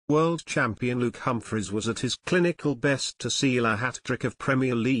World champion Luke Humphries was at his clinical best to seal a hat-trick of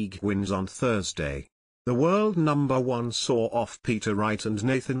Premier League wins on Thursday. The world number one saw off Peter Wright and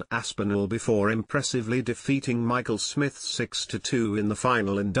Nathan Aspinall before impressively defeating Michael Smith 6-2 in the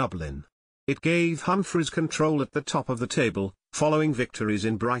final in Dublin. It gave Humphries control at the top of the table, following victories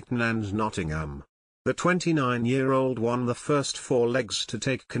in Brighton and Nottingham. The 29-year-old won the first four legs to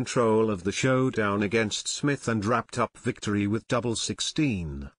take control of the showdown against Smith and wrapped up victory with double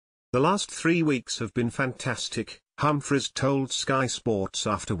 16. The last 3 weeks have been fantastic, Humphries told Sky Sports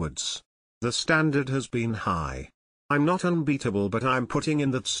afterwards. The standard has been high. I'm not unbeatable, but I'm putting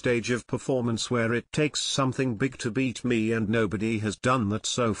in that stage of performance where it takes something big to beat me, and nobody has done that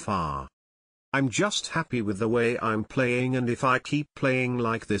so far. I'm just happy with the way I'm playing, and if I keep playing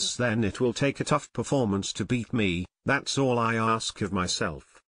like this then it will take a tough performance to beat me. That's all I ask of myself.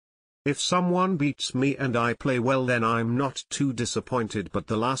 If someone beats me and I play well then I'm not too disappointed, but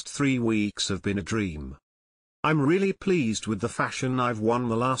the last 3 weeks have been a dream. I'm really pleased with the fashion I've won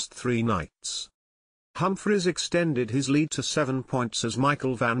the last 3 nights. Humphries extended his lead to 7 points as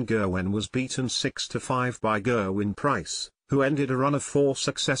Michael van Gerwen was beaten 6-5 by Gerwyn Price, who ended a run of 4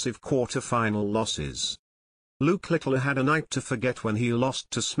 successive quarter-final losses. Luke Littler had a night to forget when he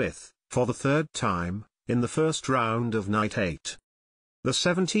lost to Smith, for the 3rd time, in the first round of night 8. The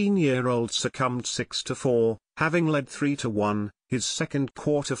 17-year-old succumbed 6-4, having led 3-1, his second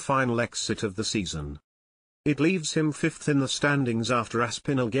quarter-final exit of the season. It leaves him 5th in the standings after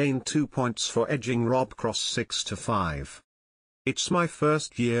Aspinall gained 2 points for edging Rob Cross 6-5. It's my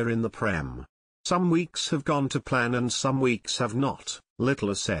first year in the Prem. Some weeks have gone to plan and some weeks have not,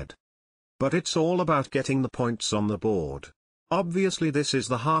 Littler said. But it's all about getting the points on the board. Obviously this is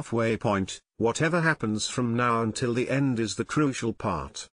the halfway point, whatever happens from now until the end is the crucial part.